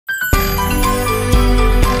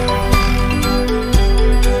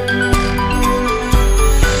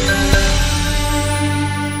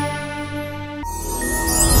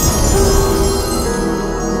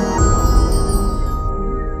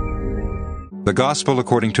The Gospel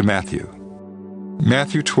according to Matthew.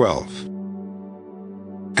 Matthew 12.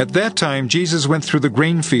 At that time Jesus went through the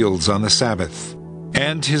grain fields on the Sabbath,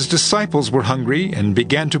 and his disciples were hungry and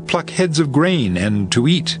began to pluck heads of grain and to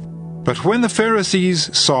eat. But when the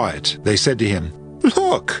Pharisees saw it, they said to him,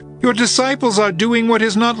 "Look, your disciples are doing what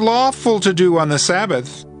is not lawful to do on the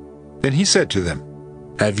Sabbath." Then he said to them,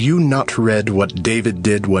 "Have you not read what David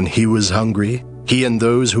did when he was hungry, he and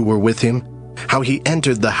those who were with him? How he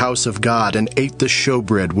entered the house of God and ate the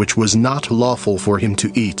showbread which was not lawful for him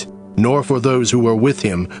to eat, nor for those who were with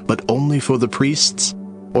him, but only for the priests?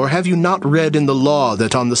 Or have you not read in the law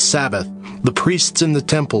that on the Sabbath the priests in the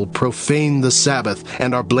temple profane the Sabbath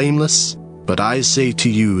and are blameless? But I say to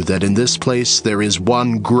you that in this place there is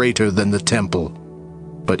one greater than the temple.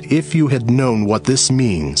 But if you had known what this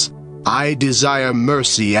means, 'I desire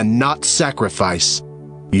mercy and not sacrifice,'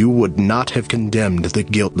 you would not have condemned the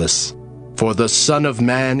guiltless. For the Son of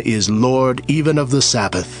Man is Lord even of the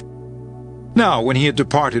Sabbath." Now when he had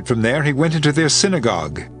departed from there, he went into their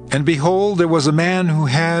synagogue. And behold, there was a man who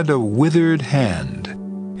had a withered hand.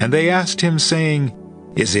 And they asked him, saying,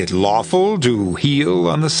 "Is it lawful to heal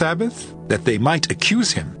on the Sabbath?" That they might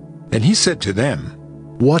accuse him. And he said to them,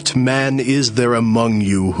 "What man is there among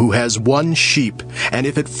you who has one sheep, and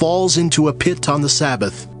if it falls into a pit on the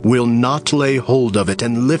Sabbath, will not lay hold of it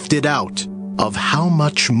and lift it out? Of how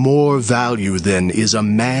much more value then is a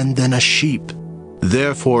man than a sheep?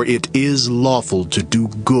 Therefore it is lawful to do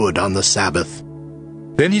good on the Sabbath."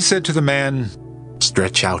 Then he said to the man,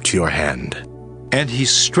 "Stretch out your hand." And he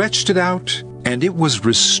stretched it out, and it was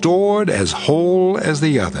restored as whole as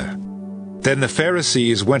the other. Then the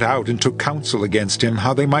Pharisees went out and took counsel against him,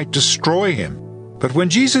 how they might destroy him. But when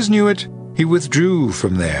Jesus knew it, he withdrew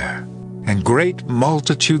from there. And great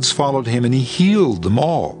multitudes followed him, and he healed them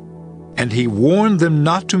all. And he warned them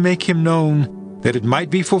not to make him known, that it might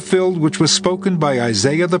be fulfilled which was spoken by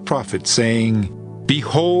Isaiah the prophet, saying,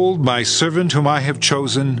 "Behold, my servant whom I have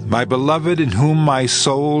chosen, my beloved in whom my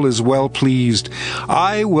soul is well pleased.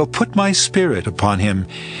 I will put my spirit upon him,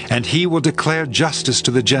 and he will declare justice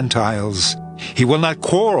to the Gentiles. He will not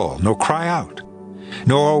quarrel nor cry out,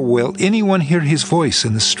 nor will anyone hear his voice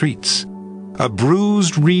in the streets. A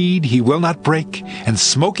bruised reed he will not break, and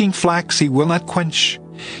smoking flax he will not quench,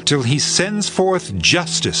 till he sends forth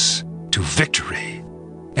justice to victory.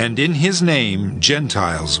 And in his name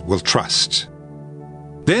Gentiles will trust."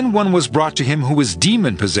 Then one was brought to him who was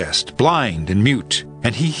demon-possessed, blind and mute,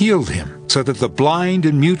 and he healed him, so that the blind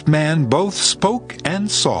and mute man both spoke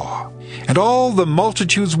and saw. And all the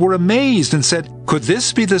multitudes were amazed and said, "Could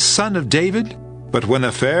this be the son of David?" But when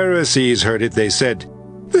the Pharisees heard it, they said,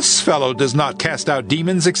 "This fellow does not cast out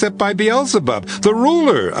demons except by Beelzebub, the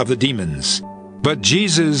ruler of the demons." But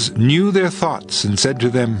Jesus knew their thoughts and said to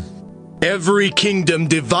them, "Every kingdom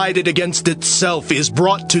divided against itself is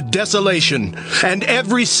brought to desolation, and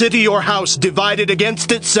every city or house divided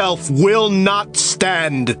against itself will not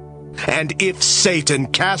stand. And if Satan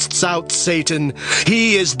casts out Satan,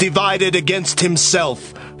 he is divided against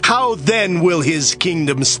himself. How then will his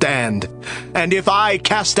kingdom stand? And if I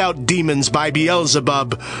cast out demons by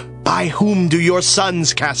Beelzebub, by whom do your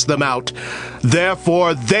sons cast them out?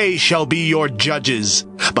 Therefore they shall be your judges.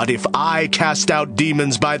 But if I cast out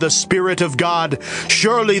demons by the Spirit of God,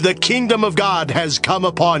 surely the kingdom of God has come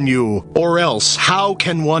upon you. Or else, how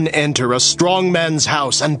can one enter a strong man's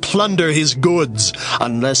house and plunder his goods,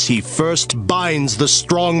 unless he first binds the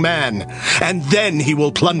strong man, and then he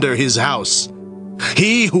will plunder his house?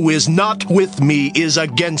 He who is not with me is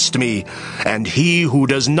against me, and he who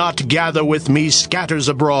does not gather with me scatters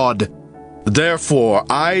abroad. Therefore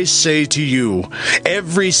I say to you,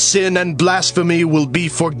 every sin and blasphemy will be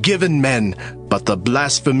forgiven men, but the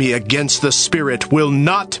blasphemy against the Spirit will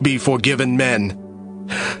not be forgiven men.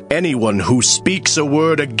 Anyone who speaks a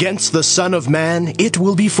word against the Son of Man, it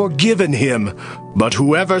will be forgiven him. But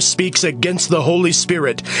whoever speaks against the Holy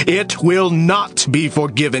Spirit, it will not be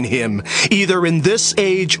forgiven him, either in this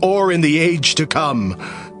age or in the age to come.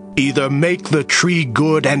 Either make the tree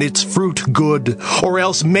good and its fruit good, or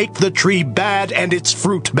else make the tree bad and its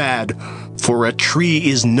fruit bad. For a tree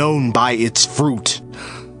is known by its fruit.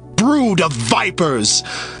 Brood of vipers!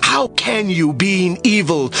 How can you, being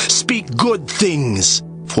evil, speak good things?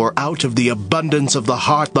 For out of the abundance of the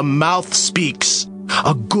heart the mouth speaks.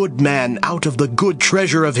 A good man out of the good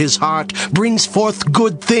treasure of his heart brings forth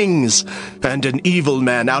good things, and an evil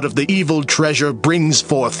man out of the evil treasure brings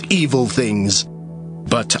forth evil things.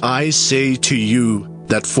 But I say to you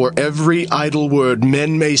that for every idle word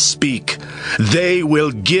men may speak, they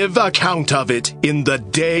will give account of it in the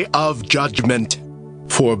day of judgment.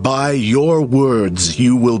 For by your words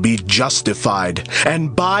you will be justified,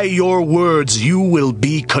 and by your words you will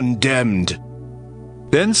be condemned.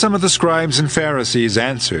 Then some of the scribes and Pharisees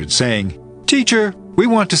answered, saying, Teacher, we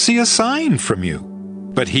want to see a sign from you.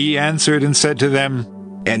 But he answered and said to them,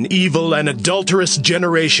 An evil and adulterous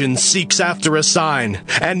generation seeks after a sign,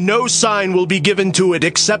 and no sign will be given to it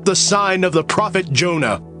except the sign of the prophet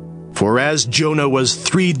Jonah. For as Jonah was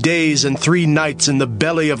 3 days and 3 nights in the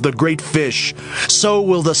belly of the great fish, so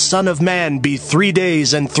will the Son of Man be 3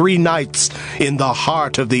 days and 3 nights in the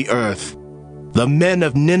heart of the earth. The men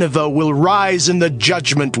of Nineveh will rise in the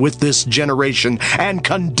judgment with this generation and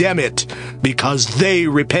condemn it, because they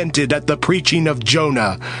repented at the preaching of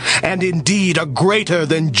Jonah, and indeed a greater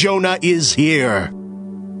than Jonah is here.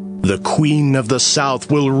 The queen of the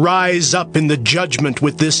south will rise up in the judgment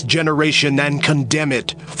with this generation and condemn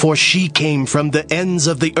it, for she came from the ends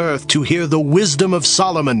of the earth to hear the wisdom of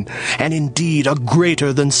Solomon, and indeed a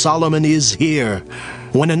greater than Solomon is here.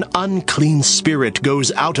 When an unclean spirit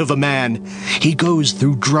goes out of a man, he goes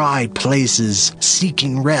through dry places,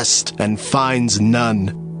 seeking rest, and finds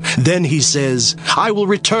none. Then he says, I will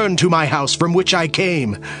return to my house from which I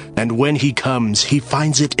came. And when he comes, he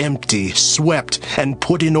finds it empty, swept, and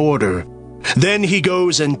put in order. Then he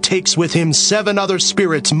goes and takes with him 7 other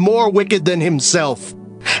spirits more wicked than himself,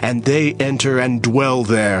 and they enter and dwell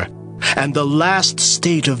there. And the last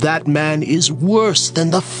state of that man is worse than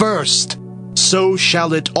the first. So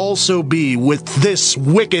shall it also be with this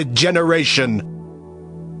wicked generation.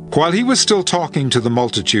 While he was still talking to the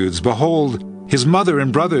multitudes, behold, his mother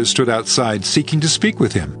and brothers stood outside, seeking to speak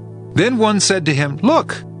with him. Then one said to him,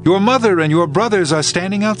 Look, your mother and your brothers are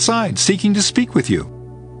standing outside, seeking to speak with you.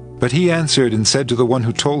 But he answered and said to the one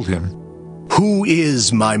who told him, Who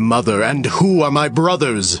is my mother, and who are my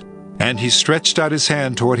brothers? And he stretched out his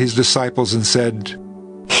hand toward his disciples and said,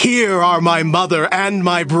 Here are my mother and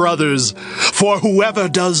my brothers, for whoever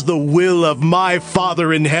does the will of my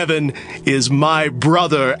Father in heaven is my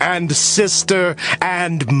brother and sister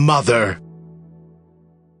and mother.